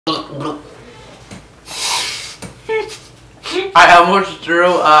I almost threw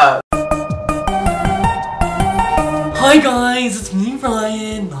up. Hi guys, it's me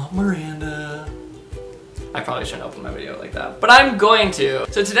Ryan, not Miranda. I probably shouldn't open my video like that, but I'm going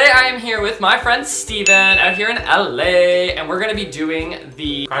to. So today I am here with my friend Steven out here in LA, and we're gonna be doing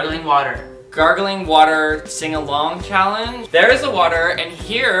the Gargling Water Sing-Along Challenge. There is the water, and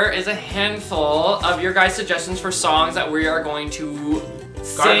here is a handful of your guys' suggestions for songs that we are going to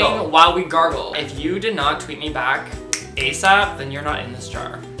sing while we gargle. If you did not tweet me back ASAP, then you're not in this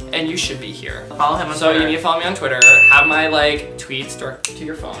jar. And you should be here. Follow him on Twitter. So you need to follow me on Twitter, have my like tweets direct to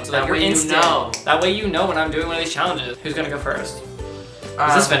your phone. So that you're instant. That way you know when I'm doing one of these challenges. Who's gonna go first?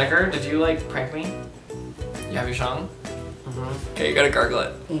 Is this vinegar? Did you like prank me? You have your song? Okay, you gotta gargle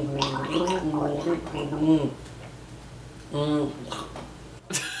it. You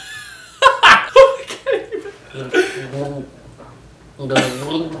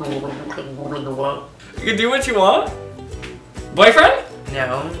can do what you want? Boyfriend?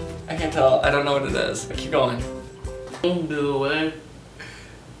 No. I can't tell. I don't know what it is. Keep going. Do it.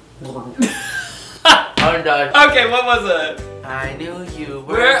 I'm done. Okay, what was it? I knew you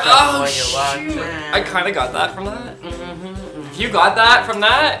were. Oh, shoot. I kind of got that from that. If you got that from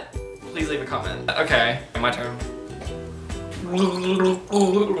that, please leave a comment. Okay, my turn.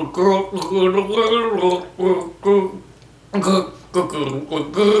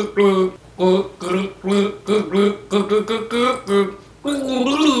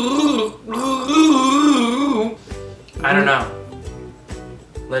 I don't know.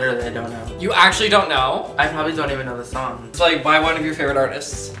 Literally, I don't know. You actually don't know? I probably don't even know the song. It's like by one of your favorite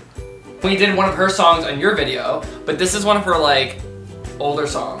artists. We did one of her songs on your video, but this is one of her like older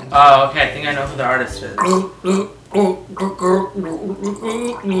songs. Oh, okay. I think I know who the artist is.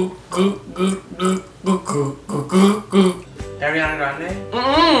 Ariana Grande?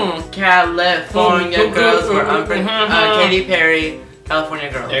 California Girls were Katy Perry, California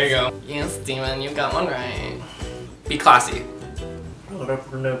Girls. There you go. Yes, Steven, you got one right. Be classy.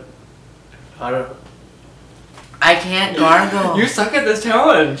 I can't gargle. You suck at this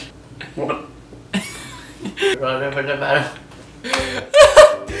challenge.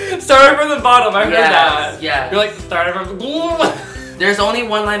 Starting from the bottom, I heard that. Yeah. You're like starting from the There's only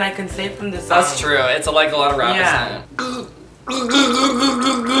one line I can say from this song. That's true. It's like a lot of rap. Yeah.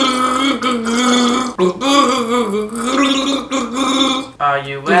 Are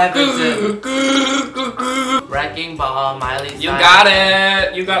you ever Wrecking Ball, Miley Cyrus? You got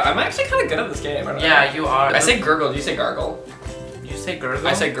it. You got it. I'm actually kind of good at this game. Yeah, you are. I say gurgle. Do you say gargle? You say gurgle?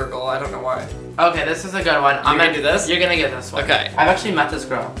 I say gurgle. I don't know why. Okay, this is a good one. I'm gonna do this? You're gonna get this one. Okay. I've actually met this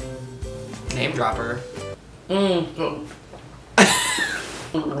girl. Name dropper.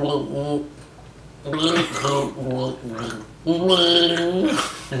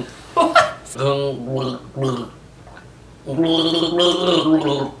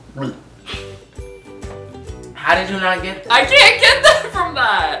 How did you not get that? I can't get that from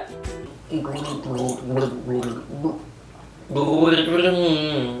that.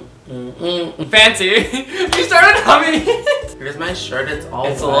 Fancy. You started humming. Here's my shirt. It's all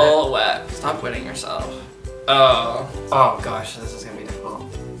It's a little wet. Stop wetting yourself. Oh. Oh gosh, this is gonna be difficult.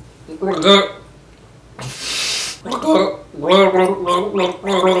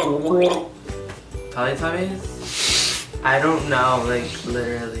 Teletubbies? I don't know, like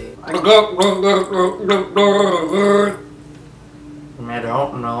literally. I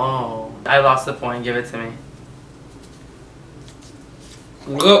don't know. I lost the point. Give it to me. I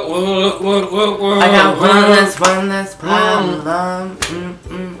got one less problem.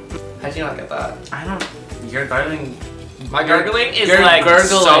 How'd you not get that? I don't. You're gargling. My gargling is like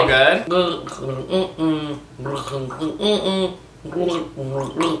so good.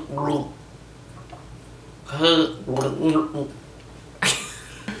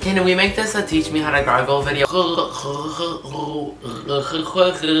 Can we make this a teach me how to gargle video?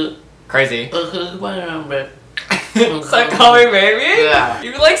 Crazy. So call me baby? Yeah.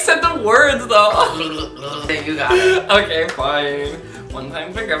 You like said the words though. You got it. Okay, fine. One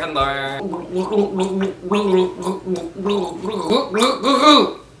time for Gryffindor.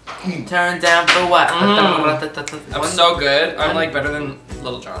 Turn down for what? I'm so good. I'm like better than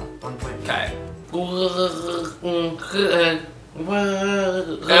Little John. 1 point. Okay.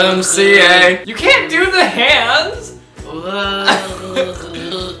 MCA. You can't do the hands.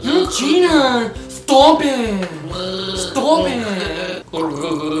 Eugenia, stop it. Stop it.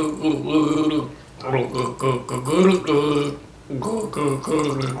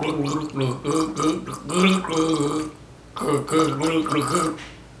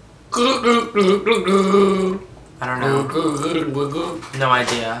 I don't know. No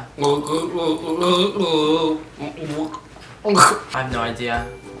idea. I have no idea.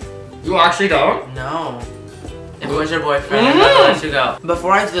 You actually don't? No. If it was your boyfriend, I'd never let you go.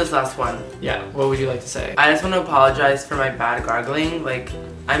 Before I do this last one. Yeah, what would you like to say? I just want to apologize for my bad gargling. Like,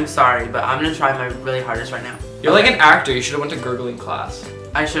 I'm sorry, but I'm gonna try my really hardest right now. You're like an actor. You should have went to gurgling class.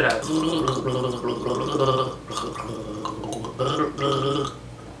 I should have.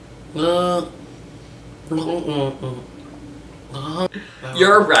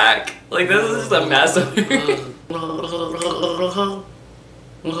 You're a wreck. Like, this is just a mess of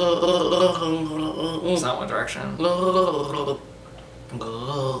It's not One Direction.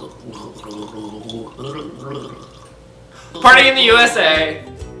 Party in the USA.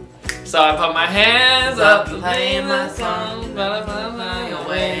 So I put my hands up and play my song, but I fly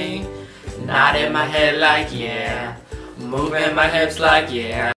away. Nodding my head like yeah, moving my hips like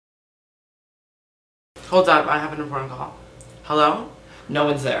yeah. Hold up, I have an important call. Hello? No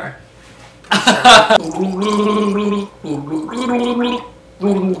one's there. I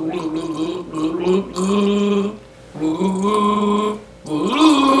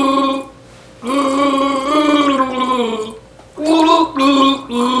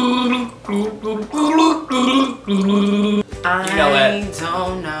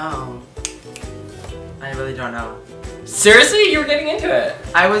don't know. I really don't know. Seriously? You were getting into it.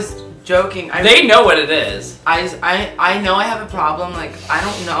 I was joking. They know what it is. I know I have a problem. Like, I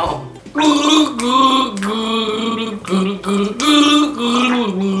don't know.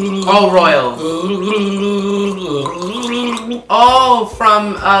 Oh, Royal. Oh,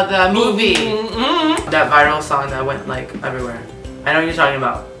 from the movie. That viral song that went like everywhere. I know what you're talking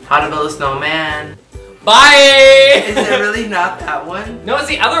about. How to Build a Snowman. Bye! Is it really not that one? No, it's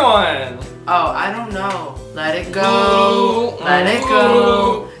the other one. Oh, I don't know. Let it go. Let it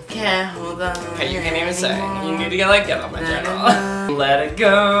go. Can't hold on. Okay, you can't even sing. You need to get on my channel. Let it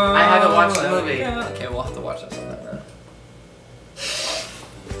go. I haven't watched the movie. Okay, we'll have to watch that sometime.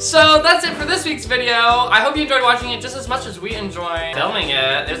 So that's it for this week's video. I hope you enjoyed watching it just as much as we enjoyed filming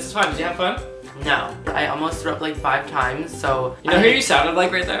it. This is fun. Did you have fun? No. I almost threw up like 5 times, so... You know who you sounded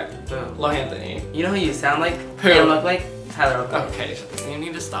like right there? Who? Anthony. You know who you sound like? Who? You look like? Tyler Oakley. Okay, you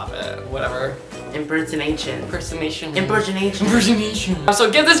need to stop it. Whatever. Impersonation. Impersonation. Impersonation. Impersonation. So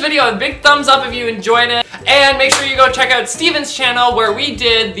give this video a big thumbs up if you enjoyed it. And make sure you go check out Steven's channel where we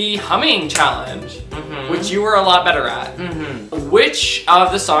did the humming challenge. Which you were a lot better at. Which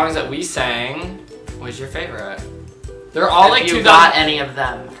of the songs that we sang was your favorite? They're all like 2000. You got any of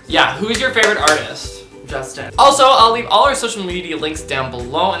them. Yeah, who's your favorite artist? Justin. Also, I'll leave all our social media links down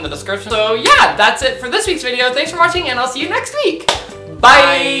below in the description. So yeah, that's it for this week's video. Thanks for watching and I'll see you next week.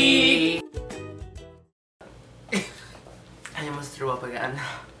 Bye! I almost threw up again.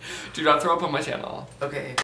 Do not throw up on my channel. Okay.